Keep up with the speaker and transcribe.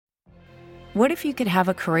What if you could have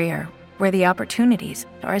a career where the opportunities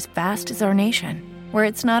are as vast as our nation, where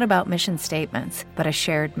it's not about mission statements, but a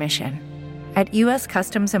shared mission? At U.S.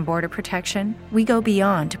 Customs and Border Protection, we go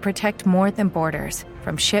beyond to protect more than borders.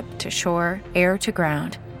 From ship to shore, air to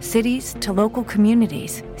ground, cities to local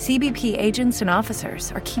communities, CBP agents and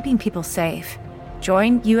officers are keeping people safe.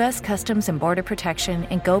 Join U.S. Customs and Border Protection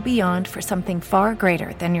and go beyond for something far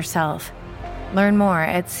greater than yourself. Learn more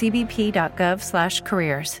at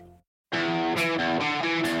cbp.gov/careers.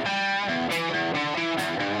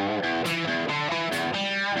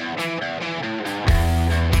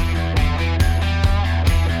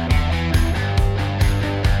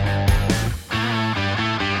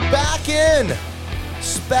 Back in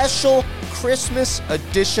special Christmas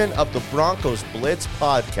edition of the Broncos Blitz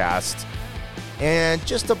podcast. And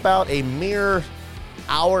just about a mere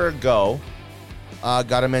hour ago,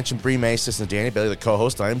 got to mention Bree Masis and Danny Bailey, the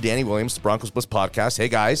co-host. I am Danny Williams, the Broncos Blitz podcast. Hey,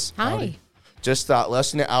 guys. Hi. Howdy. Just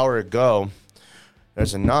less than an hour ago,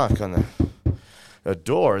 there's a knock on the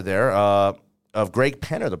door there of Greg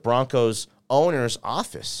Penner, the Broncos owner's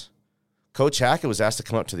office. Coach Hackett was asked to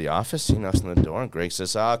come up to the office. He knocks on the door, and Greg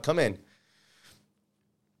says, come in.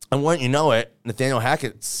 And when you know it, Nathaniel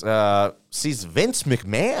Hackett sees Vince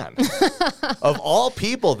McMahon, of all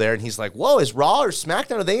people, there. And he's like, whoa, is Raw or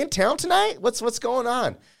SmackDown? Are they in town tonight? What's going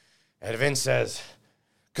on? And Vince says,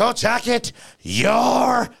 Coach Hackett,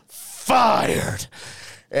 you're fired.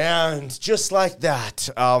 And just like that,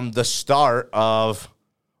 the start of,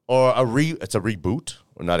 it's a reboot,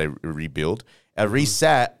 or not a rebuild, a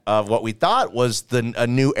reset of what we thought was a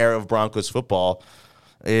new era of Broncos football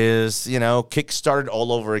is, kick-started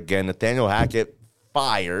all over again. Nathaniel Hackett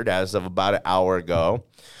fired as of about an hour ago.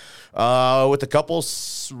 With a couple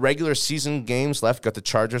regular season games left, got the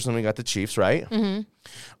Chargers and we got the Chiefs, right?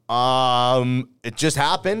 Mm-hmm. It just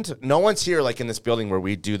happened. No one's here, like, in this building where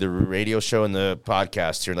we do the radio show and the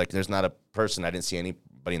podcast here. Like, there's not a person. I didn't see anybody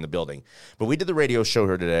in the building. But we did the radio show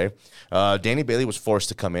here today. Danny Bailey was forced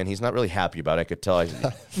to come in. He's not really happy about it. I could tell.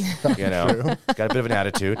 Got a bit of an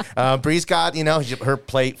attitude. Bree's got, her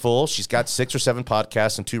plate full. She's got 6 or 7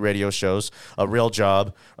 podcasts and 2 radio shows, a real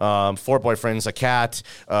job, 4 boyfriends, a cat,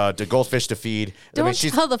 the goldfish to feed. Don't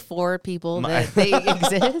tell the 4 people that they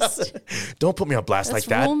exist. Don't put me on blast like that.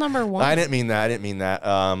 That's rule number 1. I didn't mean that.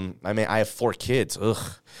 I have 4 kids. Ugh.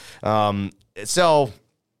 So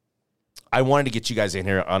I wanted to get you guys in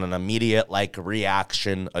here on an immediate,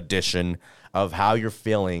 reaction edition of how you're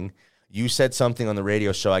feeling. You said something on the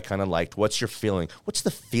radio show I kind of liked. What's your feeling? What's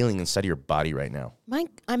the feeling inside of your body right now?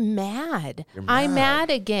 I'm mad. I'm mad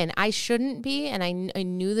again. I shouldn't be, and I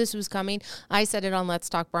knew this was coming. I said it on Let's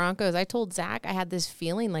Talk Broncos. I told Zach I had this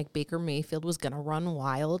feeling like Baker Mayfield was going to run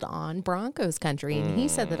wild on Broncos country, and he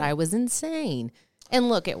said that I was insane. And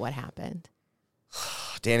look at what happened.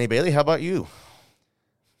 Danny Bailey, how about you?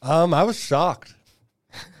 I was shocked.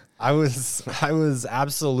 I was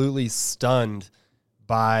absolutely stunned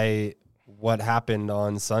by what happened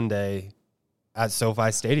on Sunday at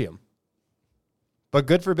SoFi Stadium. But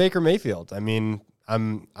good for Baker Mayfield. I mean,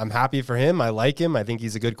 I'm happy for him. I like him. I think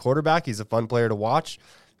he's a good quarterback. He's a fun player to watch.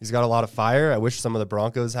 He's got a lot of fire. I wish some of the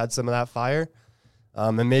Broncos had some of that fire.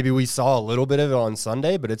 And maybe we saw a little bit of it on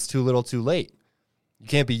Sunday, but it's too little too late. You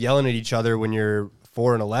can't be yelling at each other when you're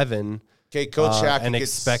 4-11. Okay, Coach Hackett and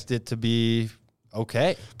expect it to be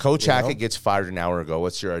okay. Coach Hackett gets fired an hour ago.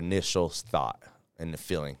 What's your initial thought and the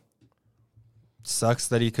feeling? Sucks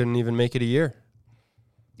that he couldn't even make it a year.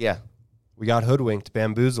 Yeah. We got hoodwinked,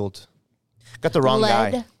 bamboozled. Got the wrong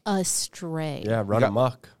guy. Led astray. Yeah, run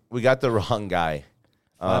amok. We got the wrong guy.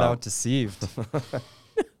 Flat out deceived. It's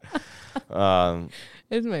my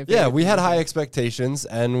favorite. Yeah, we had high expectations,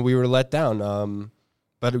 and we were let down.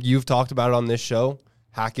 But you've talked about it on this show.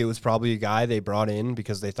 Hackett was probably a guy they brought in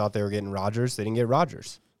because they thought they were getting Rodgers. They didn't get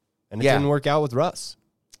Rodgers. And it didn't work out with Russ.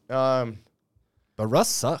 But Russ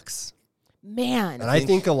sucks. Man. And I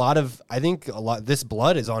think a lot this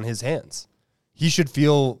blood is on his hands. He should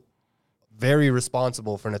feel very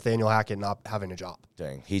responsible for Nathaniel Hackett not having a job.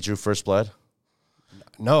 Dang. He drew first blood?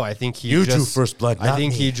 No, I think he drew first blood, not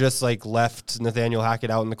me. he just left Nathaniel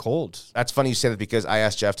Hackett out in the cold. That's funny you say that because I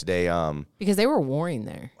asked Jeff today. Because they were warring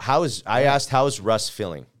there. I asked, how is Russ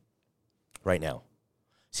feeling right now?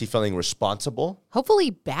 Is he feeling responsible?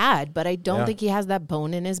 Hopefully bad, but I don't think he has that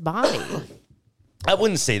bone in his body. I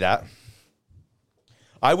wouldn't say that.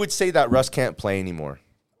 I would say that Russ can't play anymore.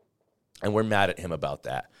 And we're mad at him about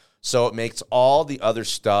that. So it makes all the other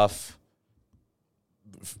stuff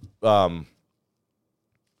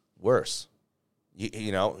worse.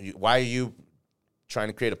 Why are you trying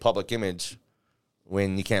to create a public image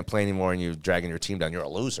when you can't play anymore and you're dragging your team down? You're a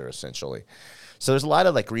loser, essentially. So there's a lot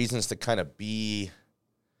of like reasons to kind of be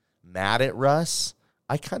mad at Russ.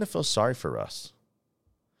 I kind of feel sorry for Russ.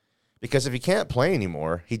 Because if he can't play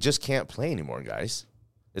anymore, he just can't play anymore, guys.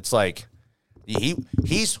 It's like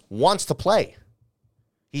he's wants to play.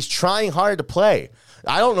 He's trying hard to play.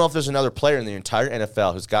 I don't know if there's another player in the entire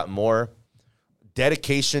NFL who's got more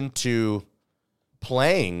dedication to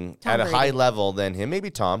playing at a high level than him. Maybe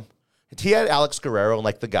Tom. He had Alex Guerrero,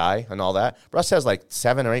 like the guy and all that. Russ has like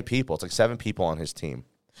 7 or 8 people. It's like 7 people on his team.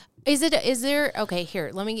 Is there okay,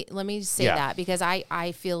 here, let me say that because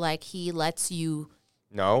I feel like he lets you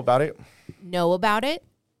know about it.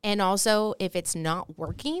 And also if it's not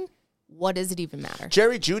working, what does it even matter?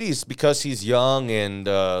 Jerry Jeudy's because he's young and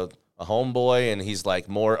a homeboy and he's like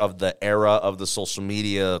more of the era of the social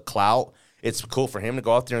media clout. It's cool for him to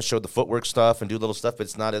go out there and show the footwork stuff and do little stuff, but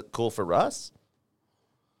it's not cool for Russ.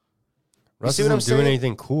 Russ isn't doing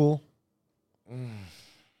anything cool.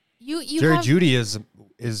 Jerry Jeudy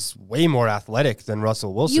is way more athletic than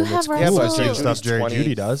Russell Wilson. It's cool to see the stuff Jerry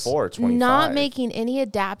Jeudy does. 25. Not making any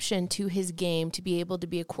adaptation to his game to be able to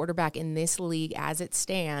be a quarterback in this league as it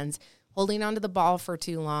stands, holding onto the ball for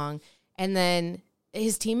too long, and then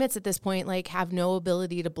his teammates at this point like have no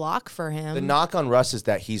ability to block for him. The knock on Russ is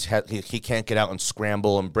that he can't get out and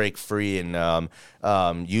scramble and break free and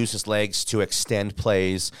use his legs to extend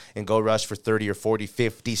plays and go rush for 30 or 40,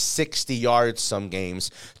 50, 60 yards some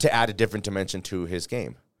games to add a different dimension to his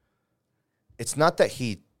game. It's not that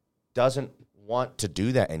he doesn't want to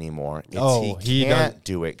do that anymore. It's he can't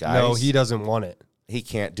do it, guys. No, he doesn't want it. He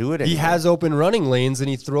can't do it anymore. He has open running lanes, and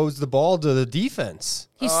he throws the ball to the defense.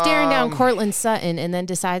 He's staring down Cortland Sutton and then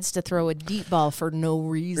decides to throw a deep ball for no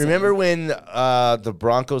reason. Remember when the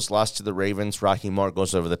Broncos lost to the Ravens? Rocky Moore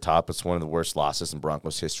goes over the top. It's one of the worst losses in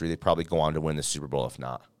Broncos history. They probably go on to win the Super Bowl if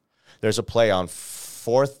not. There's a play on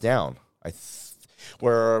 4th down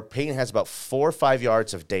where Paton has about 4 or 5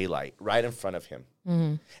 yards of daylight right in front of him.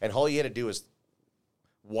 Mm-hmm. And all he had to do is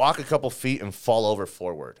walk a couple feet and fall over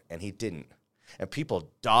forward, and he didn't. And people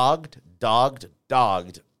dogged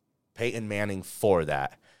Peyton Manning for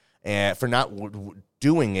that and for not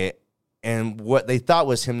doing it and what they thought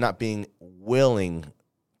was him not being willing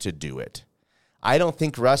to do it. I don't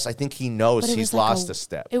think Russ, I think he knows he's lost a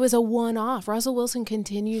step. It was a one-off. Russell Wilson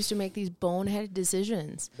continues to make these boneheaded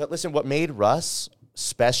decisions. But listen, what made Russ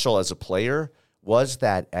special as a player was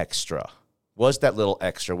that extra. Was that little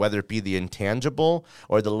extra, whether it be the intangible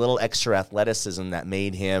or the little extra athleticism that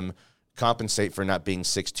made him compensate for not being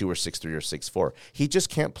 6'2" or 6'3" or 6'4". He just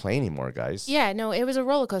can't play anymore, guys. Yeah, no, it was a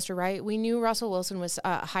roller coaster, right? We knew Russell Wilson was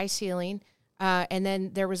high ceiling, and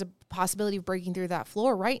then there was a possibility of breaking through that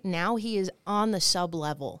floor. Right now, he is on the sub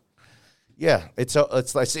level. Yeah, it's on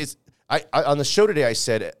the show today. I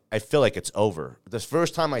said I feel like it's over. The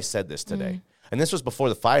first time I said this today, and this was before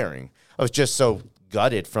the firing. I was just so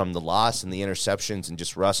gutted from the loss and the interceptions and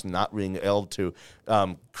just Russ not being able to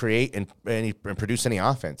create and produce any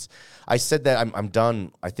offense. I said that I'm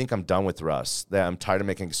done. I think I'm done with Russ, that I'm tired of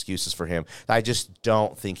making excuses for him. I just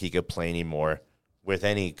don't think he could play anymore with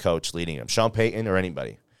any coach leading him, Sean Payton or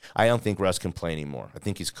anybody. I don't think Russ can play anymore. I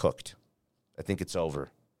think he's cooked. I think it's over.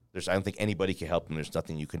 I don't think anybody can help him. There's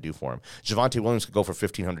nothing you can do for him. Javonte Williams could go for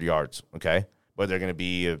 1,500 yards, okay? But they're going to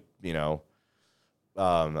be,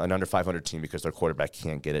 an under 500 team because their quarterback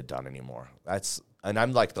can't get it done anymore. And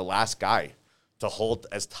I'm like the last guy to hold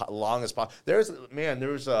as long as possible. I was in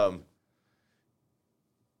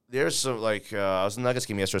the Nuggets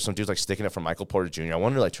game yesterday. Some dude's like sticking up for Michael Porter Jr. I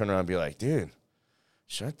wanted to like turn around and be like, dude,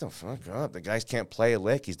 shut the fuck up. The guys can't play a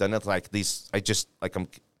lick. He's done nothing like these.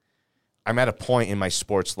 I'm at a point in my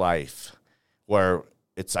sports life where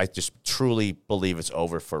I just truly believe it's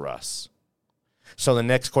over for us. So the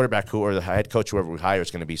next quarterback or the head coach, whoever we hire,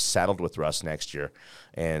 is going to be saddled with Russ next year,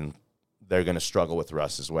 and they're going to struggle with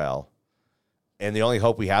Russ as well. And the only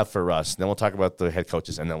hope we have for Russ, then we'll talk about the head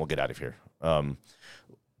coaches, and then we'll get out of here.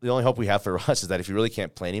 The only hope we have for Russ is that if he really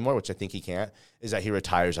can't play anymore, which I think he can't, is that he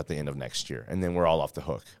retires at the end of next year, and then we're all off the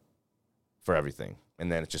hook for everything.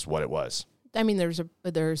 And then it's just what it was. I mean,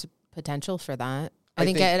 there's potential for that. I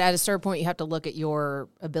think at a certain point, you have to look at your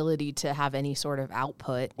ability to have any sort of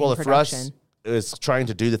output in production. Russ is trying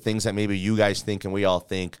to do the things that maybe you guys think and we all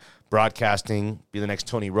think, broadcasting, be the next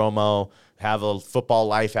Tony Romo, have a football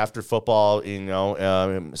life after football,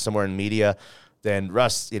 somewhere in media, then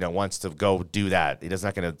Russ, wants to go do that. He's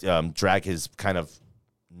not going to drag his kind of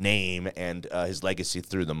name and his legacy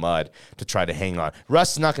through the mud to try to hang on.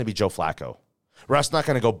 Russ is not going to be Joe Flacco. Russ is not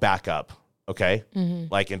going to go back up, okay?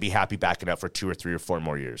 Mm-hmm. And be happy backing up for 2 or 3 or 4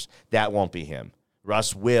 more years. That won't be him.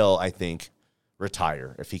 Russ will, I think,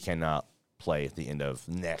 retire if he cannot play at the end of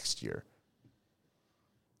next year.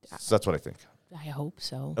 So that's what I think. I hope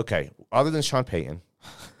so. Okay, other than Sean Payton,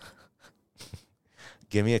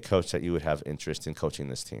 give me a coach that you would have interest in coaching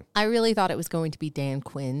this team. I really thought it was going to be Dan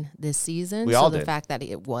Quinn this season. We all the did. fact that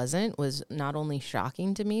it wasn't was not only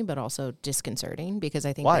shocking to me, but also disconcerting because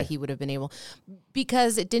I think Why? that he would have been able,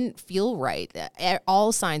 because it didn't feel right.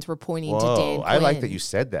 All signs were pointing to Dan Quinn. I like that you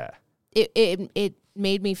said that. It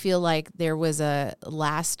made me feel like there was a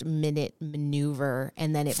last minute maneuver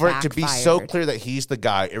and then it For backfired. it to be so clear that he's the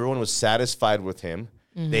guy, everyone was satisfied with him.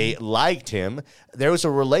 Mm-hmm. They liked him. There was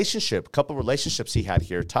a couple relationships he had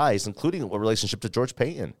here, ties, including a relationship to George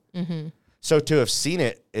Payton. Mm-hmm. So to have seen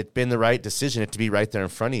it been the right decision, it to be right there in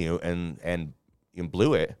front of you, and you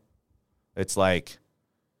blew it. It's like,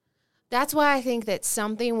 That's why I think that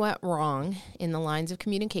something went wrong in the lines of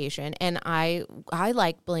communication. And I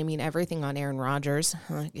like blaming everything on Aaron Rodgers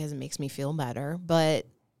because it makes me feel better. But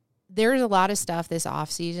there's a lot of stuff this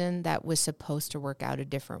offseason that was supposed to work out a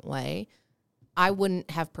different way. I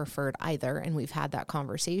wouldn't have preferred either, and we've had that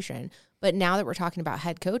conversation. But now that we're talking about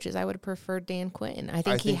head coaches, I would have preferred Dan Quinn. I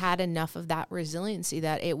think he had enough of that resiliency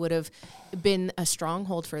that it would have been a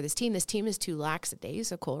stronghold for this team. This team is too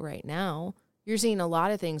lackadaisical right now. You're seeing a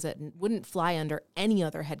lot of things that wouldn't fly under any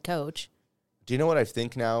other head coach. do you know what I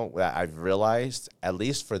think now that I've realized, at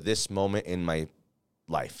least for this moment in my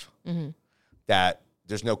life, that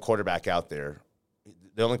there's no quarterback out there.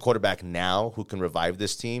 The only quarterback now who can revive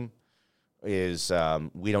this team is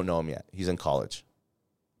we don't know him yet. He's in college.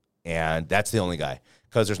 And that's the only guy.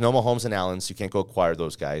 Because there's no Mahomes and Allens. You can't go acquire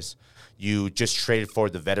those guys. You just traded for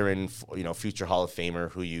the veteran, future Hall of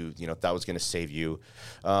Famer who you thought was going to save you.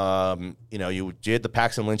 You did the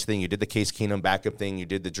Paxton Lynch thing. You did the Case Keenum backup thing. You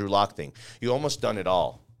did the Drew Lock thing. You almost done it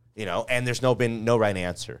all, and there's been no right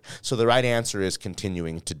answer. So the right answer is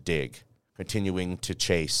continuing to dig, continuing to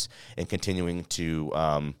chase, and continuing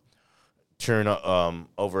to turn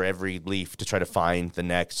over every leaf to try to find the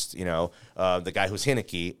next, the guy who's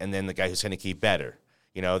Heineke, and then the guy who's Heineke better.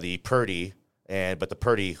 The Purdy, but the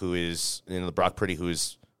Purdy who is, the Brock Purdy who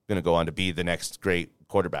is going to go on to be the next great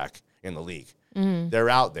quarterback in the league. They're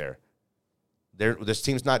out there. This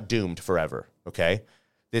team's not doomed forever, okay?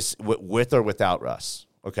 This with or without Russ,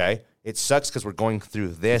 okay? It sucks because we're going through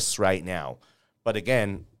this right now. But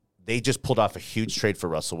again, they just pulled off a huge trade for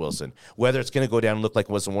Russell Wilson. Whether it's going to go down and look like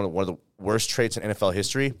it was one of the worst trades in NFL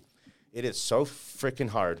history, it is so freaking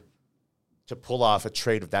hard to pull off a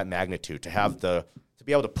trade of that magnitude, to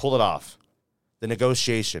be able to pull it off. The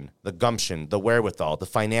negotiation, the gumption, the wherewithal, the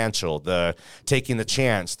financial, the taking the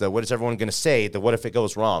chance, the what is everyone going to say, the what if it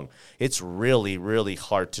goes wrong. It's really, really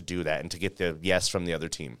hard to do that and to get the yes from the other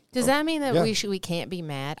team. Does that mean that we can't be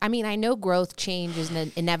mad? I mean, I know growth, change is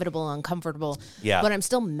inevitable, uncomfortable, but I'm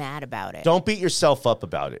still mad about it. Don't beat yourself up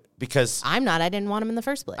about it because I'm not. I didn't want him in the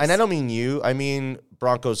first place. And I don't mean you. I mean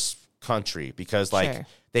Broncos country because Sure.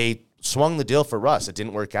 they swung the deal for Russ. It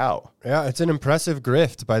didn't work out. Yeah, it's an impressive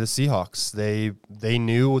grift by the Seahawks. They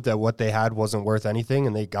knew that what they had wasn't worth anything,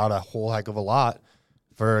 and they got a whole heck of a lot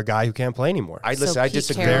for a guy who can't play anymore. I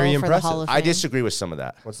disagree. Very impressive. I disagree with some of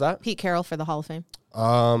that. What's that? Pete Carroll for the Hall of Fame.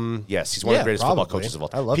 Yes, he's one of the greatest football coaches of all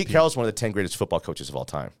time. I love Pete Carroll's one of the 10 greatest football coaches of all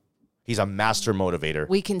time. He's a master motivator.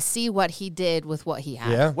 We can see what he did with what he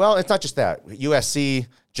had. Yeah. Well, it's not just that. USC,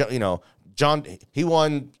 John, he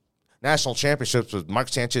won national championships with Mark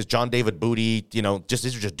Sanchez, John David Booty, these are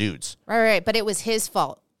just dudes. Right. But it was his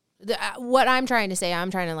fault. What I'm trying to say, I'm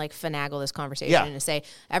trying to finagle this conversation and to say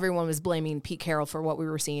everyone was blaming Pete Carroll for what we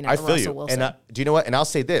were seeing at Russell Wilson. And do you know what? And I'll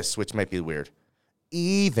say this, which might be weird.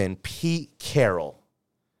 Even Pete Carroll,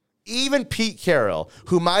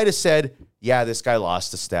 who might have said, yeah, this guy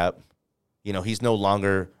lost a step. He's no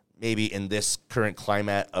longer maybe in this current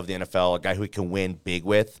climate of the NFL, a guy who he can win big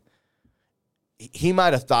with. He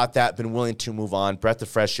might have thought that, been willing to move on, breath of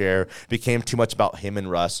fresh air, became too much about him and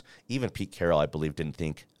Russ. Even Pete Carroll, I believe, didn't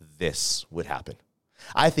think this would happen.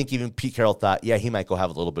 I think even Pete Carroll thought, yeah, he might go have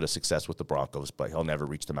a little bit of success with the Broncos, but he'll never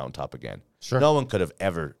reach the mountaintop again. Sure. No one could have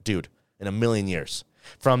ever, in a million years.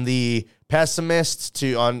 From the pessimist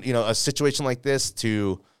to a situation like this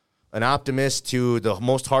to an optimist to the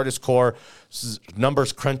most hardest core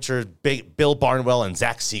numbers cruncher, Bill Barnwell and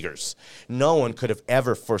Zach Seegers. No one could have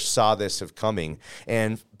ever foresaw this of coming.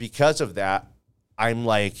 And because of that, I'm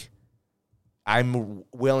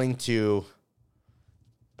willing to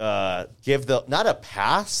give not a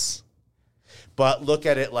pass, but look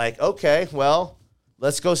at it like, okay, well,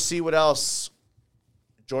 let's go see what else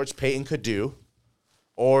George Payton could do,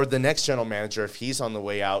 or the next general manager if he's on the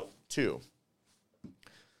way out too,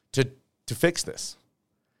 to fix this.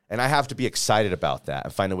 And I have to be excited about that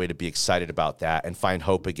and find a way to be excited about that and find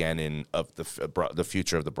hope again of the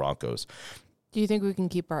future of the Broncos. Do you think we can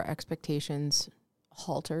keep our expectations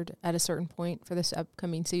haltered at a certain point for this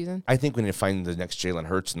upcoming season? I think we need to find the next Jalen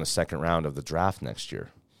Hurts in the second round of the draft next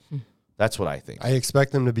year. That's what I think. I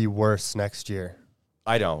expect them to be worse next year.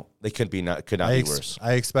 I don't. They could not be worse.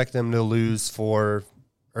 I expect them to lose to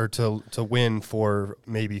win for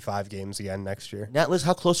maybe 5 games again next year. Now, Liz,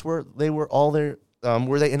 how close were they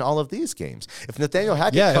in all of these games? If Nathaniel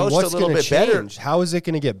Hackett coached a little bit better, how is it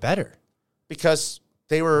going to get better? Because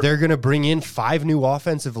they're going to bring in 5 new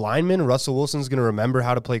offensive linemen. Russell Wilson's going to remember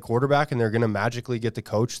how to play quarterback, and they're going to magically get the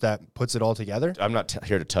coach that puts it all together. I'm not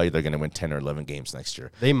here to tell you they're going to win 10 or 11 games next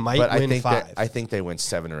year. They might win 5. I think they win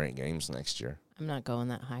 7 or 8 games next year. I'm not going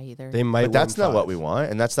that high either. They might, but that's not what we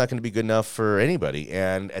want, and that's not going to be good enough for anybody.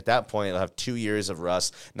 And at that point, they'll have 2 years of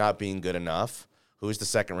Russ not being good enough. Who's the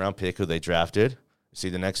second round pick who they drafted? See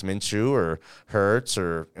the next Minshew or Hurts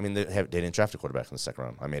or they didn't draft a quarterback in the second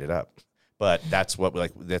round. I made it up, but that's what we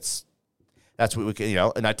like. That's what we can,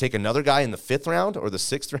 and I take another guy in the 5th round or the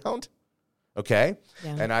 6th round, okay?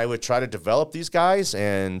 Yeah. And I would try to develop these guys,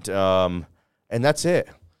 and that's it.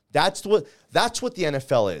 That's what the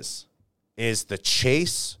NFL is the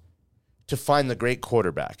chase to find the great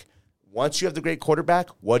quarterback. Once you have the great quarterback,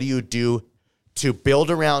 what do you do to build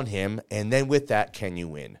around him, and then with that, can you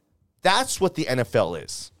win? That's what the NFL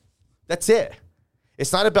is. That's it.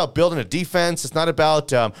 It's not about building a defense. It's not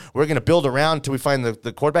about we're going to build around until we find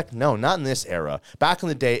the quarterback. No, not in this era. Back in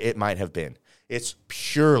the day, it might have been. It's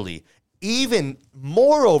purely, even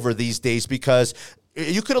more over these days, because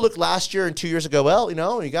you could have looked last year and 2 years ago, well,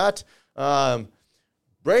 you got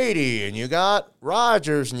Brady, and you got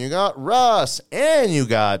Rodgers, and you got Russ, and you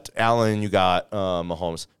got Allen, and you got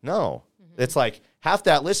Mahomes. No. It's like half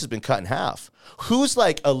that list has been cut in half. Who's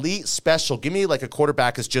like elite special? Give me like a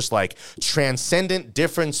quarterback is just like transcendent,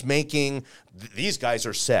 difference making. These guys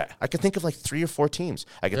are set. I can think of like 3 or 4 teams.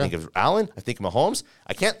 I can think of Allen. I think of Mahomes.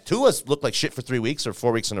 I can't. Tua's looked like shit for 3 weeks or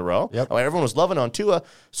 4 weeks in a row. Yep. Everyone was loving on Tua.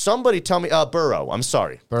 Somebody tell me, Burrow. I'm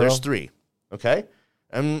sorry. Burrow. There's 3. Okay,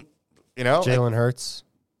 and Jalen Hurts.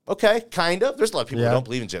 Okay, kind of. There's a lot of people who don't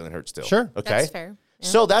believe in Jalen Hurts still. Sure. Okay, that's fair. Yeah.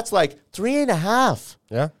 So that's like 3.5.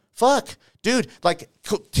 Yeah. Fuck, dude, like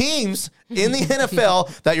teams in the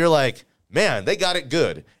NFL that you're like, man, they got it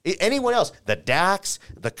good. Anyone else, the Dax,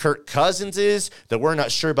 the Kirk Cousinses, that we're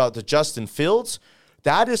not sure about the Justin Fields,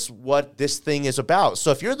 that is what this thing is about.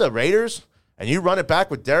 So if you're the Raiders and you run it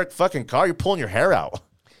back with Derek fucking Carr, you're pulling your hair out.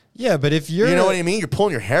 Yeah, but if you're... You know what I mean? You're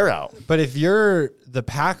pulling your hair out. But if you're the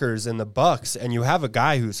Packers and the Bucks and you have a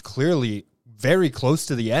guy who's clearly very close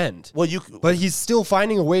to the end. But he's still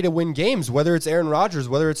finding a way to win games, whether it's Aaron Rodgers,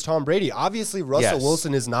 whether it's Tom Brady. Obviously, Russell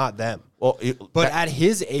Wilson is not them. But at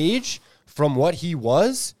his age, from what he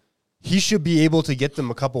was, he should be able to get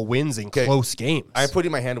them a couple wins in close games. I'm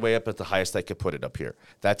putting my hand way up at the highest I could put it up here.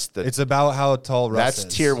 It's about how tall Russ is.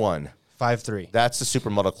 That's tier 1. 5'3". That's the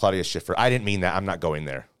supermodel Claudia Schiffer. I didn't mean that. I'm not going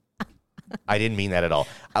there. I didn't mean that at all.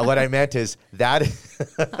 What I meant is that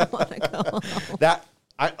I want to go. that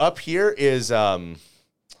up here is I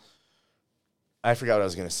forgot what I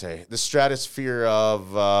was going to say. The stratosphere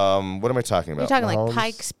of what am I talking about? You're talking like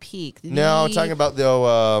Pikes Peak. No, I'm talking about the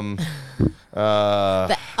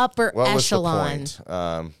upper what echelon. Was the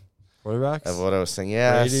point? Quarterbacks? Of what I was saying.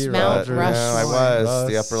 Yes, Brady, Mount no, Rushmore. I was Russ.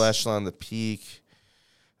 the upper echelon, the peak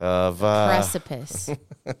of precipice.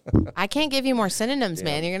 I can't give you more synonyms,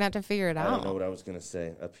 man. You're gonna have to figure it out. I don't know what I was going to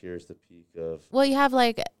say. Up here is the peak of. Well, you have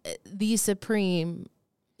like the supreme.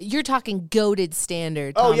 You're talking goated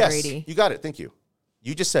standard. Tom Brady. You got it. Thank you.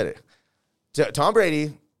 You just said it. Tom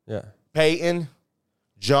Brady. Yeah. Peyton,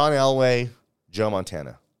 John Elway, Joe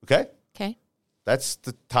Montana. Okay? Okay. That's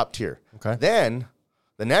the top tier. Okay. Then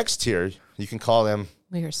the next tier, you can call them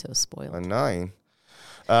We are so spoiled. a 9.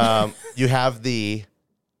 You have the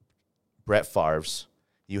Brett Favres.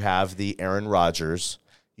 You have the Aaron Rodgers.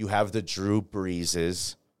 You have the Drew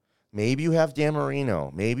Breeses. Maybe you have Dan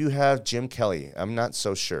Marino. Maybe you have Jim Kelly. I'm not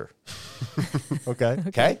so sure. Okay.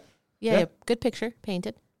 Okay? Yeah, good picture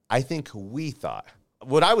painted. I think we thought.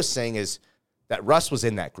 What I was saying is that Russ was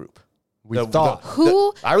in that group. We thought.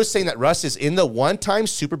 I was saying that Russ is in the one-time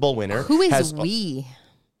Super Bowl winner. Who is we?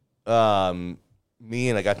 Me,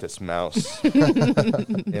 and I got this mouse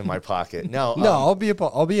in my pocket. No, I'll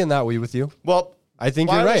be in that we with you. Well, I think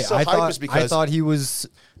why you're I was right. so I hyped was because- thought he was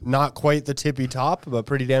not quite the tippy top, but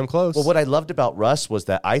pretty damn close. Well, what I loved about Russ was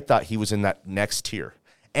that I thought he was in that next tier.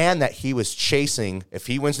 and that he was chasing. If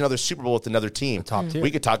he wins another Super Bowl with another team, top tier.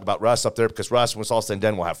 we could talk about Russ up there because Russ, when it's all said and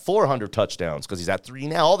done, will have 400 touchdowns because he's at 3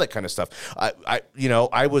 now. All that kind of stuff.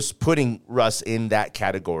 I was putting Russ in that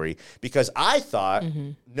category because I thought,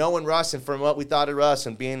 knowing Russ and from what we thought of Russ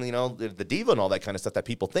and being, the diva and all that kind of stuff that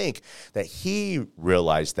people think, that he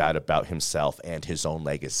realized that about himself and his own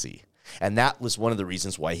legacy. And that was one of the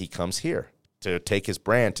reasons why he comes here, to take his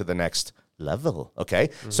brand to the next level. Okay.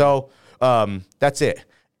 So that's it.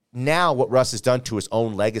 Now what Russ has done to his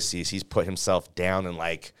own legacy is he's put himself down in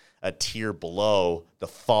like a tier below the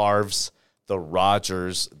Favres, the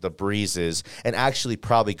Rodgers, the Breezes, and actually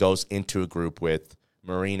probably goes into a group with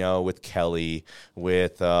Marino, with Kelly,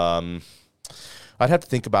 with I'd have to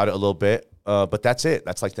think about it a little bit, but that's it.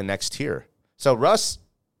 That's like the next tier. So Russ,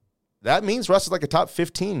 that means Russ is like a top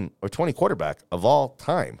 15 or 20 quarterback of all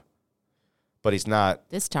time. But he's not.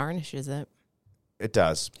 This tarnishes it. It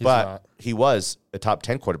does. He's but not. he was a top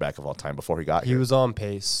 10 quarterback of all time before he got here. He was on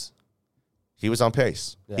pace. He was on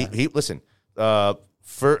pace. Yeah. He listen,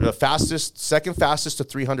 for the second fastest to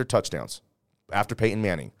 300 touchdowns after Peyton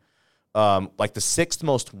Manning. Like the 6th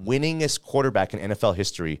most winningest quarterback in NFL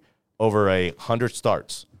history over 100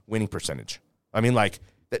 starts, winning percentage. I mean, like,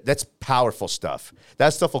 that's powerful stuff.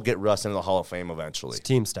 That stuff will get Russ into the Hall of Fame eventually. It's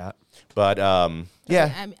team stat. But,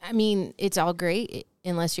 yeah. I mean, it's all great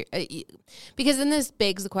unless you're because then this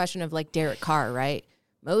begs the question of like Derek Carr, right?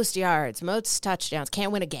 Most yards, most touchdowns,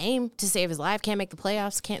 can't win a game to save his life, can't make the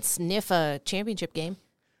playoffs, can't sniff a championship game.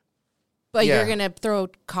 But Yeah. you're going to throw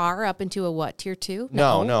Carr up into a what, tier 2?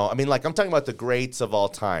 No. I mean, like, I'm talking about the greats of all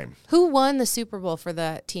time. Who won the Super Bowl for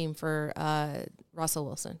that team for Russell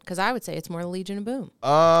Wilson? Because I would say it's more the Legion of Boom.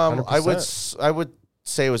 I 100%. would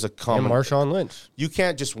say it was a And common. Marshawn Lynch. You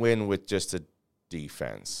can't just win with just a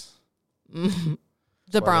defense. The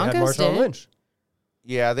Broncos Marshawn did. Lynch.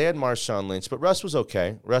 Yeah, they had Marshawn Lynch, but Russ was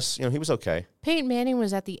okay. Russ, he was okay. Peyton Manning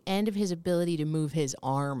was at the end of his ability to move his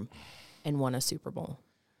arm and won a Super Bowl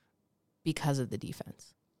because of the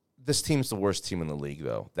defense. This team's the worst team in the league,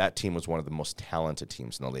 though. That team was one of the most talented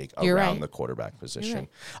teams in the league You're around right. the quarterback position. Right.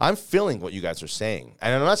 I'm feeling what you guys are saying,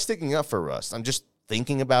 and I'm not sticking up for Russ. I'm just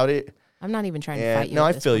thinking about it. I'm not even trying to fight you. No, at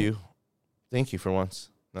I this feel point. you. Thank you for once.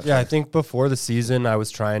 Yeah, I think before the season, I was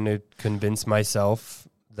trying to convince myself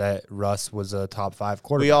that Russ was a top 5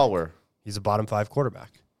 quarterback. We all were. He's a bottom 5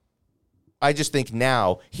 quarterback. I just think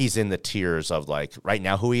now he's in the tiers of, like, right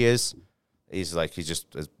now who he is. He's a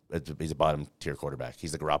bottom tier quarterback.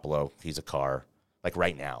 He's the Garoppolo. He's a Carr. Like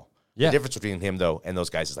right now. Yeah. The difference between him, though, and those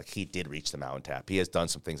guys is like he did reach the mountaintop. He has done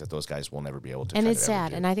some things that those guys will never be able to. And kind it's of ever sad,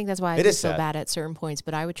 do. and I think that's why I It feel is so sad. bad at certain points,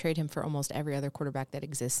 but I would trade him for almost every other quarterback that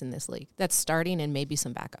exists in this league. That's starting and maybe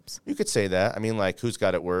some backups. You could say that. I mean, like, who's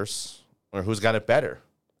got it worse or who's got it better?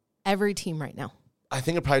 Every team right now. I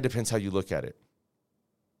think it probably depends how you look at it.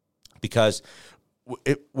 Because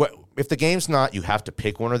if the game's not, you have to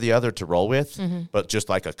pick one or the other to roll with, but just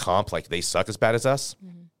like a comp, like they suck as bad as us,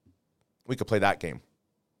 we could play that game.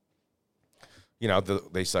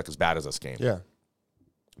 They suck as bad as us game. Yeah.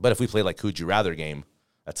 But if we play like who'd you rather game,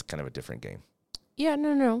 that's kind of a different game. Yeah,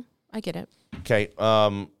 no. I get it. Okay,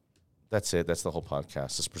 that's it. That's the whole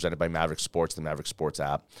podcast. It's presented by Maverick Sports, the Maverick Sports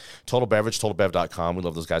app. Total Beverage, TotalBev.com. We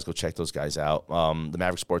love those guys. Go check those guys out. The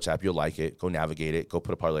Maverick Sports app, you'll like it. Go navigate it. Go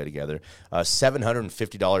put a parlay together.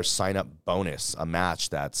 $750 sign-up bonus, a match.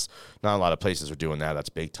 That's not a lot of places are doing that. That's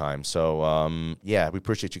big time. So, yeah, we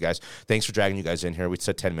appreciate you guys. Thanks for dragging you guys in here. We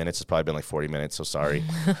said 10 minutes. It's probably been like 40 minutes, so sorry.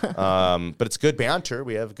 But it's good banter.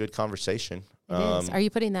 We have a good conversation. It is. Are you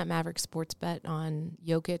putting that Maverick Sports bet on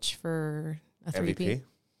Jokic for a 3P? MVP?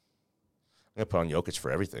 I'm going to put on Jokic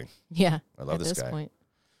for everything. Yeah. I love at this guy. Point.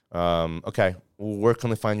 Okay. Well, where can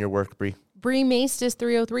they find your work, Bree? Bree Maestas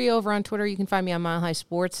 303 over on Twitter. You can find me on Mile High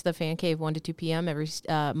Sports, the Fan Cave, 1 to 2 p.m. every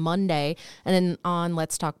Monday. And then on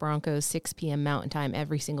Let's Talk Broncos, 6 p.m. Mountain Time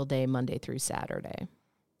every single day, Monday through Saturday.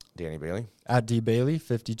 Danny Bailey? At D Bailey,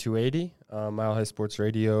 5280. Mile High Sports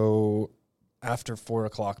Radio after 4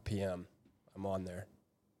 o'clock p.m. I'm on there.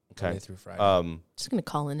 Okay. Monday through Friday. Just going to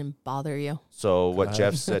call in and bother you. So what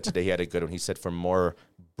Jeff said today, he had a good one. He said for more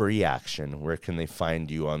Bree action, where can they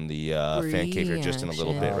find you on the Fan Cave here just in a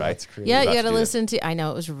little bit, action. right? That's creative. Yeah, you About got to to do that. listen to. I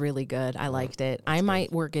know it was really good. I liked it. I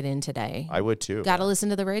might work it in today. I would too. Got to listen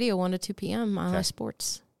to the radio 1 to 2 p.m. Mile High Okay.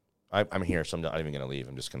 Sports. I'm here, so I'm not even going to leave.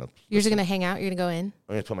 I'm just going to. You're just going to hang out. You're going to go in.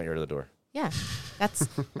 I'm going to put my ear to the door. Yeah, that's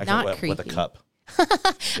I not can creepy. with a cup.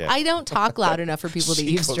 Yeah. I don't talk loud enough for people to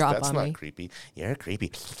She goes, eavesdrop That's on not me. creepy. You're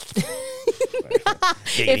creepy.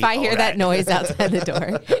 If I hear that noise outside the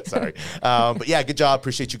door. Sorry. But yeah, good job.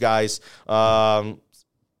 Appreciate you guys.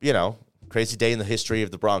 Crazy day in the history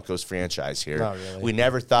of the Broncos franchise here. Not really. We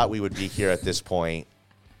never thought we would be here at this point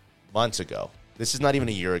months ago. This is not even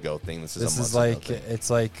a year ago thing. This is a month like ago thing. it's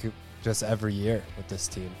like just every year with this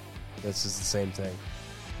team. This is the same thing.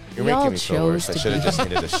 You're We all making me feel worse. I chose to should have be- just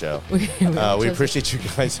ended the show. We We appreciate you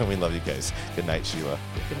guys and we love you guys. Good night, Sheila.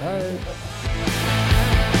 Good night.